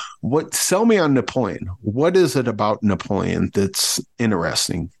 sell me on Napoleon. What is it about Napoleon that's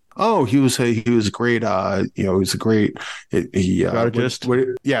interesting? Oh, he was great. He was a great strategist.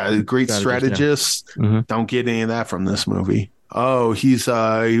 Great strategist. Yeah. Mm-hmm. Don't get any of that from this movie. Oh, he was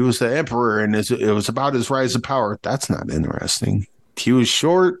the emperor, and it was about his rise to power. That's not interesting. He was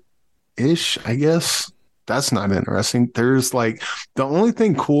short-ish, I guess. That's not interesting. There's like the only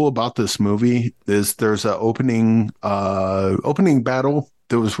thing cool about this movie is there's an opening battle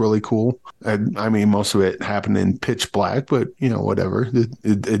that was really cool. I mean, most of it happened in pitch black, but whatever.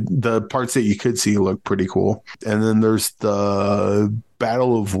 The parts that you could see look pretty cool. And then there's the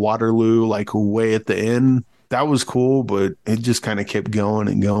Battle of Waterloo, like way at the end. That was cool, but it just kind of kept going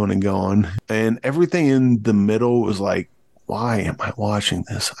and going and going. And everything in the middle was like, why am I watching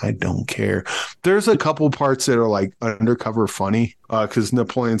this? I don't care. There's a couple parts that are like undercover funny because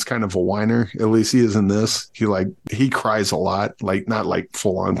Napoleon's kind of a whiner. At least he is in this. He cries a lot, like not like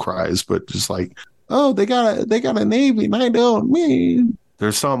full on cries, but just like, oh, they got a navy and I don't. Me.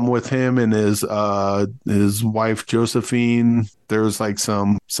 There's something with him and his wife Josephine. There's like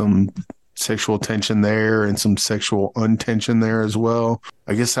some sexual tension there and some sexual untension there as well.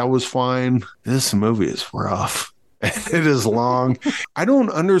 I guess that was fine. This movie is rough. It is long. I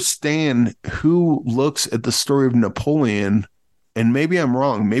don't understand who looks at the story of Napoleon, and maybe I'm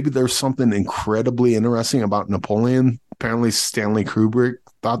wrong. Maybe there's something incredibly interesting about Napoleon. Apparently, Stanley Kubrick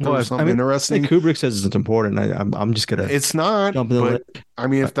thought there was something interesting. Kubrick says it's important. I'm just gonna. It's not. But I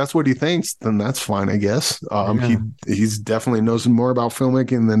mean, if that's what he thinks, then that's fine, I guess. He's definitely knows more about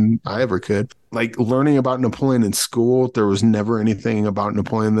filmmaking than I ever could. Like learning about Napoleon in school, there was never anything about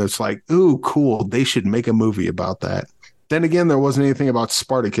Napoleon that's like, ooh, cool. They should make a movie about that. Then again, there wasn't anything about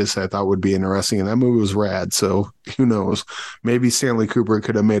Spartacus I thought would be interesting, and that movie was rad. So who knows? Maybe Stanley Kubrick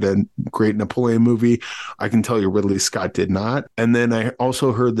could have made a great Napoleon movie. I can tell you Ridley Scott did not. And then I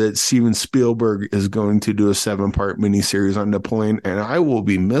also heard that Steven Spielberg is going to do a 7-part miniseries on Napoleon, and I will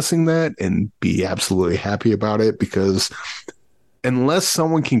be missing that and be absolutely happy about it because unless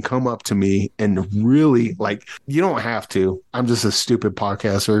someone can come up to me and really, like, you don't have to. I'm just a stupid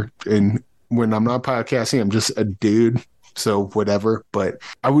podcaster, and when I'm not podcasting, I'm just a dude. So whatever, but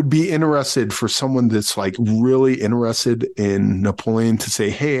I would be interested for someone that's like really interested in Napoleon to say,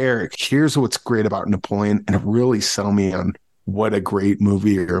 hey, Eric, here's what's great about Napoleon, and really sell me on what a great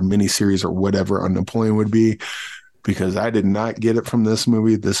movie or a miniseries or whatever on Napoleon would be, because I did not get it from this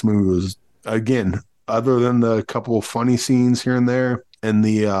movie. This movie was, again, other than the couple of funny scenes here and there and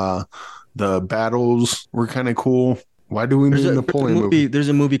the battles were kind of cool. Why do we need a Napoleon movie? There's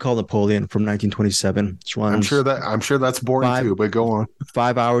a movie called Napoleon from 1927. I'm sure that's boring too, but go on.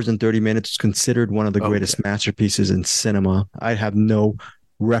 5 hours and 30 minutes, considered one of the greatest masterpieces in cinema. I have no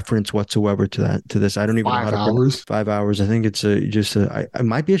reference whatsoever to this. I don't even know how to. 5 hours. 5 hours. I think it's it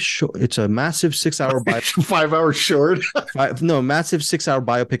might be a short. It's a massive 6-hour. 5 hours short. Massive 6-hour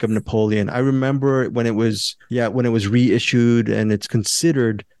biopic of Napoleon. I remember when it was reissued, and it's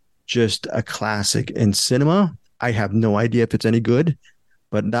considered just a classic in cinema. I have no idea if it's any good,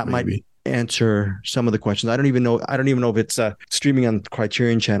 but that might answer some of the questions. I don't even know if it's streaming on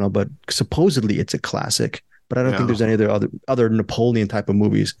Criterion Channel, but supposedly it's a classic. But I don't think there's any other Napoleon type of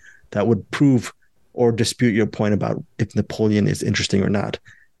movies that would prove or dispute your point about if Napoleon is interesting or not.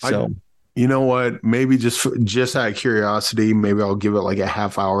 So, you know what? Maybe just out of curiosity, maybe I'll give it like a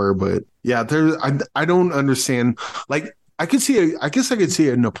half hour. But yeah, I don't understand. Like, I could see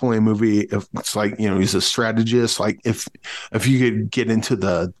a Napoleon movie if it's like, he's a strategist. Like if you could get into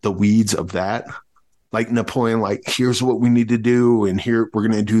the weeds of that, like Napoleon, like, here's what we need to do, and here we're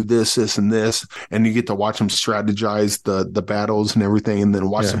going to do this, this, and this, and you get to watch them strategize the battles and everything, and then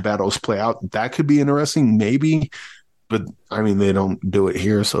watch the battles play out. That could be interesting, maybe, but I mean, they don't do it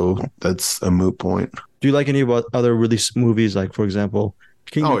here, so that's a moot point. Do you like any other release movies, like, for example,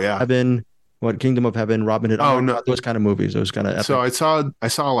 Kingdom of Heaven? What, Kingdom of Heaven, Robin Hood? No, those kind of movies. Those kind of epic. So I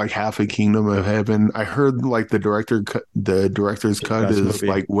saw like half of Kingdom of Heaven. I heard like the director's cut is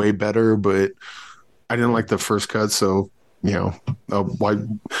like way better, but I didn't like the first cut. So why?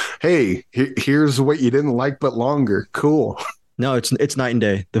 Hey, here's what you didn't like, but longer. Cool. No, it's night and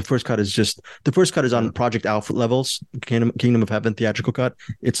day. The first cut is on Project Alpha levels. Kingdom of Heaven theatrical cut.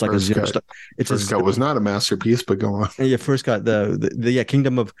 It's like first a zero star. First cut was not a masterpiece, but go on. Yeah, first cut. The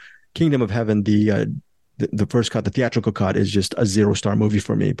Kingdom of Heaven, the first cut, the theatrical cut is just a 0-star movie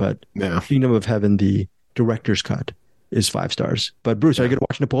for me. But Kingdom of Heaven, the director's cut, is 5 stars. But Bruce, are you going to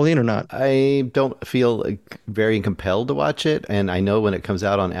watch Napoleon or not? I don't feel very compelled to watch it, and I know when it comes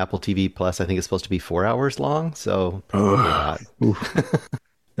out on Apple TV Plus, I think it's supposed to be 4 hours long. So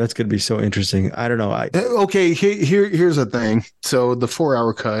that's going to be so interesting. I don't know. Okay, here's the thing. So the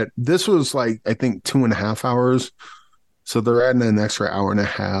 4-hour cut, this was like I think 2.5 hours. So they're adding an extra hour and a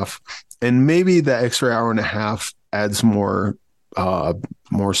half, and maybe the extra hour and a half adds more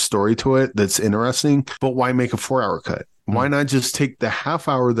story to it that's interesting. But why make a 4-hour cut? Why not just take the half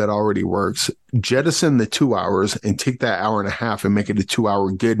hour that already works, jettison the 2 hours, and take that hour and a half and make it a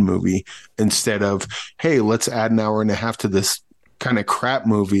 2-hour good movie instead of, hey, let's add an hour and a half to this kind of crap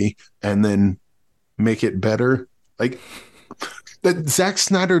movie and then make it better. Like, that Zack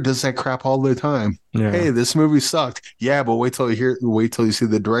Snyder does that crap all the time. Yeah. Hey, this movie sucked. Yeah, but wait till you see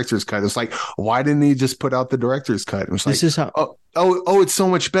the director's cut. It's like, why didn't he just put out the director's cut? It was this is how. It's so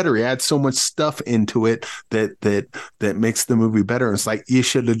much better. He adds so much stuff into it that makes the movie better. It's like, you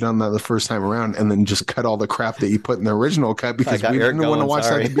should have done that the first time around, and then just cut all the crap that you put in the original cut because we didn't want to watch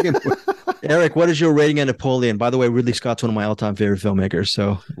that to begin with. Eric, what is your rating on Napoleon? By the way, Ridley Scott's one of my all-time favorite filmmakers,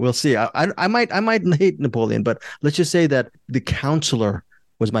 so we'll see. I might hate Napoleon, but let's just say that The Counselor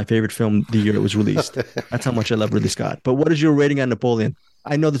was my favorite film the year it was released. That's how much I love Ridley Scott. But what is your rating on Napoleon?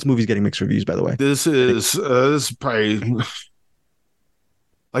 I know this movie's getting mixed reviews, by the way. This is probably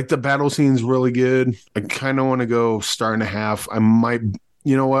like the battle scene's really good. I kind of want to go 1.5 stars. I might,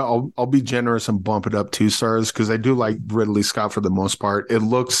 you know what? I'll be generous and bump it up 2 stars because I do like Ridley Scott for the most part. It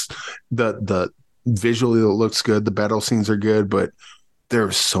looks the visually it looks good. The battle scenes are good, but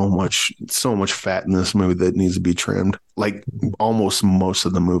there's so much fat in this movie that needs to be trimmed. Like almost most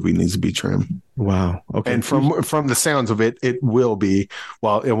of the movie needs to be trimmed. Wow. Okay. And from the sounds of it, it will be.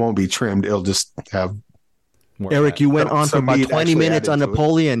 Well, it won't be trimmed. It'll just have. Eric, you went on for about 20 minutes on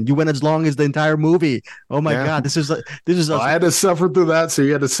Napoleon. You went as long as the entire movie. Oh my God, this is. Well, I had to suffer through that, so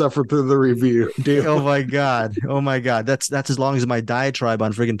you had to suffer through the review. Oh my God. That's as long as my diatribe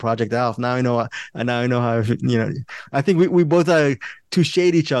on friggin' Project Alf. Now I know. How. I think we both to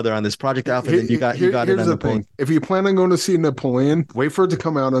shade each other on this Project Alpha. And then you got it on Napoleon. If you plan on going to see Napoleon, wait for it to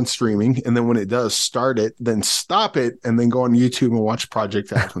come out on streaming, and then when it does, start it, then stop it, and then go on YouTube and watch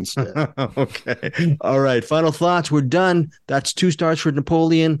Project Alpha instead. Okay. All right. Final thoughts. We're done. That's 2 stars for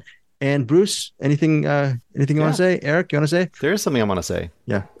Napoleon. And Bruce, anything you want to say? Eric, you want to say? There is something I want to say.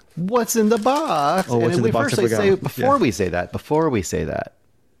 Yeah. What's in the box? Oh, what's in the box? Before we say that.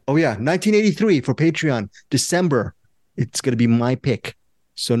 Oh yeah, 1983 for Patreon, December. It's going to be my pick.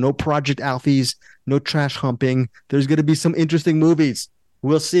 So no Project Alfies, no trash humping. There's going to be some interesting movies.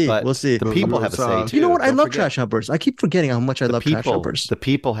 We'll see. We'll see. The people have a say too. You know what? I love trash humpers. I keep forgetting how much I love trash humpers. The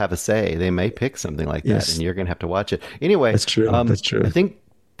people have a say. They may pick something like that, and you're going to have to watch it. Anyway, that's true. That's true. I think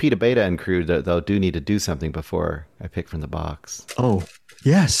Peter Beta and crew, though, do need to do something before I pick from the box. Oh,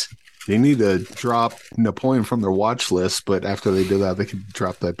 yes. They need to drop Napoleon from their watch list, but after they do that, they can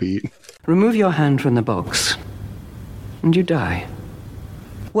drop that beat. Remove your hand from the box, and you die.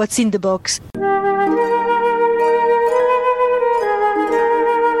 What's in the box?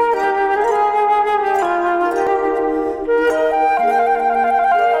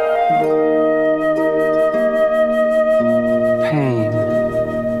 Pain.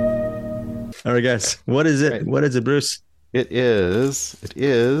 All right, guys. What is it? Right. What is it, Bruce? It is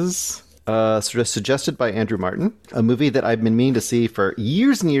suggested by Andrew Martin, a movie that I've been meaning to see for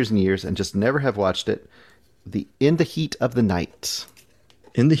years and years and years and just never have watched it. In the Heat of the Night.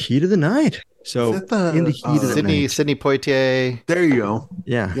 In the Heat of the Night. So, In the Heat of the Night. Sidney Poitier. There you go.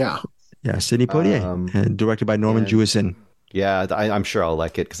 Yeah. Sidney Poitier. And directed by Norman Jewison. Yeah, I'm sure I'll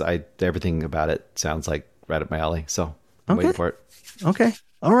like it because everything about it sounds like right up my alley. So, I'm waiting for it. Okay.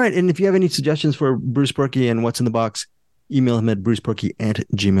 All right. And if you have any suggestions for Bruce Perky and What's in the Box, email him at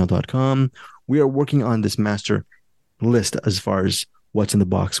bruceperky@gmail.com. we are working on this master list as far as what's in the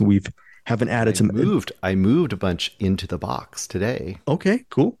box. We haven't added I moved a bunch into the box today. Okay,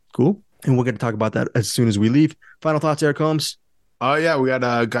 cool. And we're going to talk about that as soon as we leave. Final thoughts, Eric Holmes? Oh, yeah. We got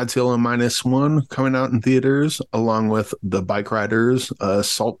Godzilla -1 coming out in theaters, along with The Bike Riders.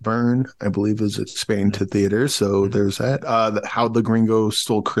 Saltburn, I believe, is expanding to theaters. So there's that. How the Gringo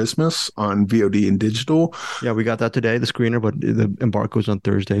Stole Christmas on VOD and digital. Yeah, we got that today, the screener, but the embark goes on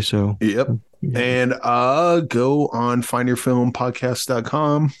Thursday. So yep. Yeah. And go on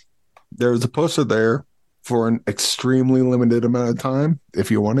findyourfilmpodcast.com. There's a poster there for an extremely limited amount of time if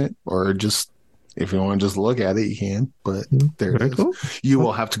you want it, or just if you want to just look at it, you can. But there it is. Cool. You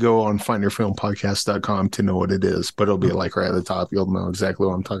will have to go on findyourfilmpodcast.com to know what it is, but it'll be like right at the top. You'll know exactly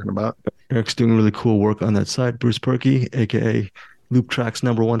what I'm talking about. Eric's doing really cool work on that site. Bruce Perky, aka Loop Track's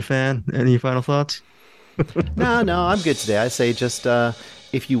 #1 fan. Any final thoughts? No, I'm good today. I say just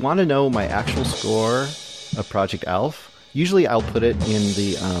if you want to know my actual score of Project Alf, usually I'll put it in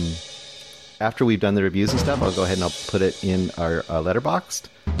the after we've done the reviews and stuff, I'll go ahead and I'll put it in our Letterboxd.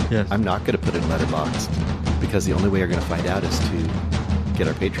 Yes. I'm not going to put it in Letterboxd because the only way you're going to find out is to get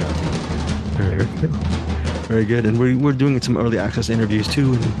our Patreon. Very good. And we're doing some early access interviews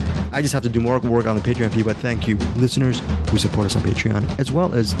too. And I just have to do more work on the Patreon feed, but thank you, listeners who support us on Patreon, as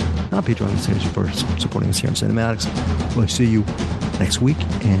well as non-Patreon listeners for supporting us here on Cinematics. We'll see you next week.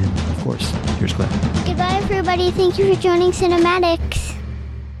 And of course, here's Glenn. Goodbye, everybody. Thank you for joining Cinematics.